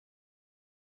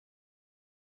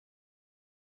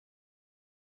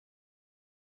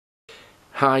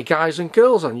Hi guys and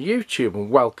girls on YouTube,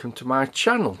 and welcome to my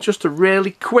channel. Just a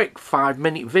really quick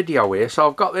 5-minute video here. So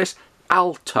I've got this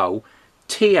Alto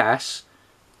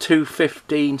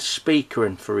TS215 speaker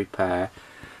in for repair.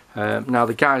 Now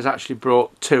the guys actually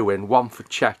brought two in, one for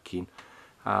checking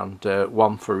and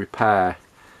one for repair.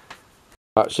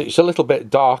 So it's a little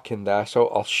bit dark in there, so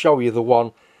I'll show you the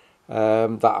one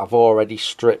that I've already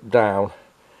stripped down.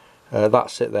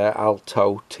 That's it there,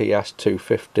 Alto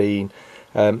TS215.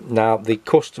 Now the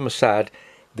customer said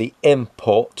the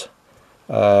input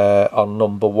on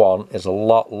number one is a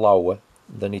lot lower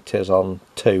than it is on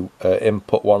two.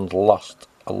 Input one's lost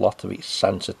a lot of its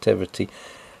sensitivity.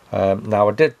 Now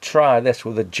I did try this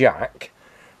with a jack.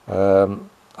 I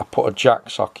put a jack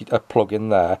socket, a plug in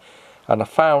there, and I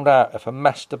found out if I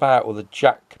messed about with a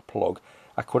jack plug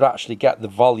I could actually get the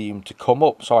volume to come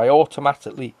up, so I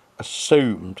automatically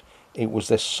assumed it was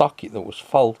this socket that was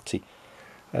faulty.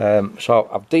 So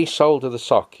I've desoldered the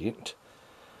socket.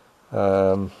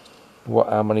 How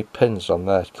many pins on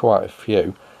there? Quite a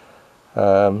few.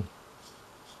 But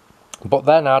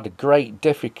then I had a great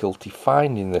difficulty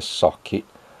finding this socket.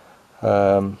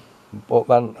 But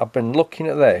then I've been looking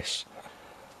at this,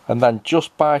 and then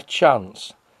just by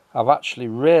chance I've actually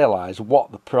realised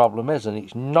what the problem is, and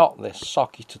it's not this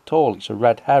socket at all, it's a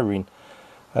red herring.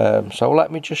 So let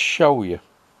me just show you.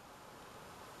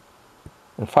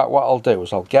 In fact, what I'll do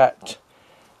is I'll get,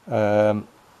 because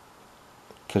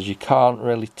you can't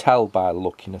really tell by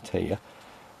looking at here,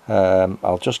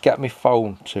 I'll just get my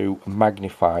phone to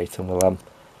magnify it and we'll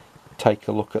take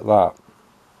a look at that.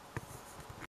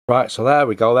 Right, so there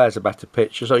we go, there's a better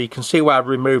picture. So you can see where I've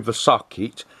removed the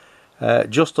socket.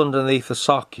 Just underneath the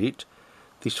socket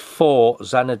there's 4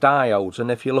 Zener diodes, and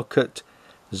if you look at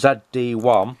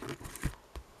ZD1,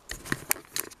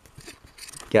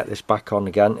 get this back on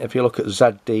again, if you look at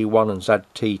ZD1 and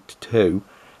ZT2,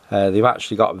 they've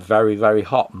actually got very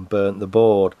hot and burnt the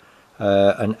board.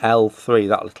 And L3,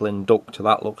 that little inductor,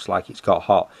 that looks like it's got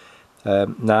hot.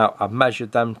 Now I've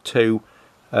measured them 2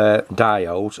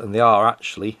 diodes and they are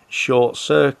actually short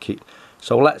circuit.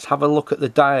 So let's have a look at the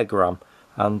diagram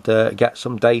and get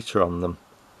some data on them.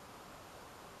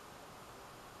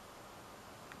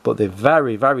 But they're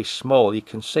very small. You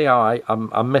can see how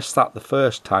I missed that the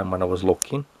first time when I was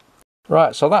looking.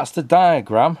 Right, so that's the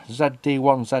diagram,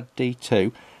 ZD1,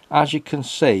 ZD2. As you can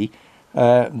see,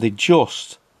 they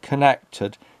just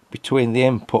connected between the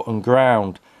input and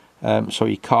ground, so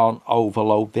you can't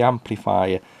overload the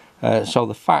amplifier. So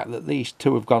the fact that these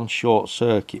two have gone short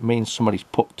circuit means somebody's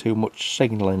put too much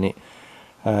signal in it.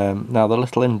 Now the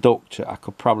little inductor, I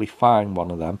could probably find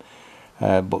one of them,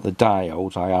 but the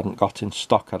diodes I hadn't got in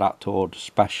stock. I'd had to order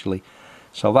specially.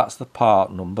 So that's the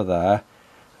part number there.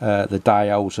 The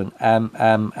diodes an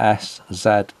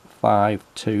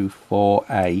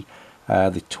MMSZ524A,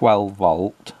 the 12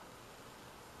 volt,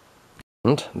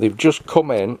 and they've just come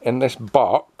in this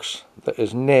box that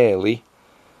is nearly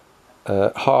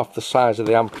half the size of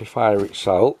the amplifier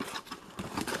itself.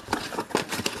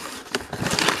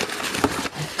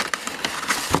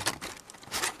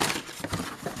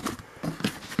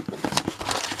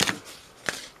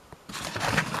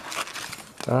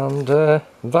 And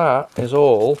that is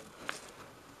all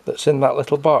that's in that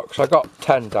little box. I got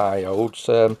 10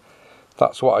 diodes.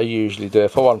 That's what I usually do.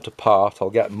 If I want a part, I'll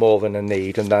get more than I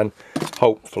need, and then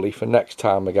hopefully for next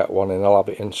time I get one in, I'll have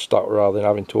it in stock rather than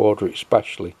having to order it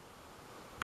specially.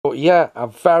 But yeah, I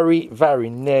very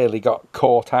nearly got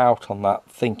caught out on that,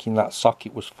 thinking that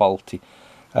socket was faulty.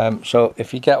 So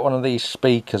if you get one of these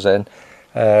speakers in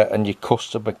and your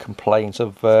customer complains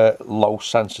of low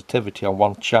sensitivity on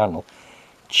one channel,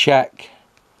 check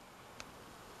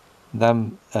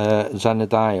them Zener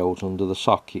diodes under the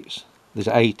sockets. There's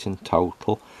 8 in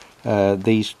total.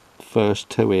 These first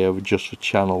 2 here are just for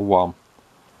channel 1.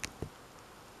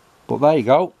 But there you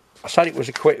go. I said it was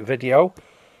a quick video.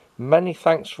 Many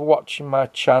thanks for watching my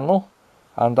channel,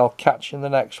 and I'll catch you in the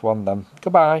next one then.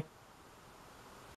 Goodbye.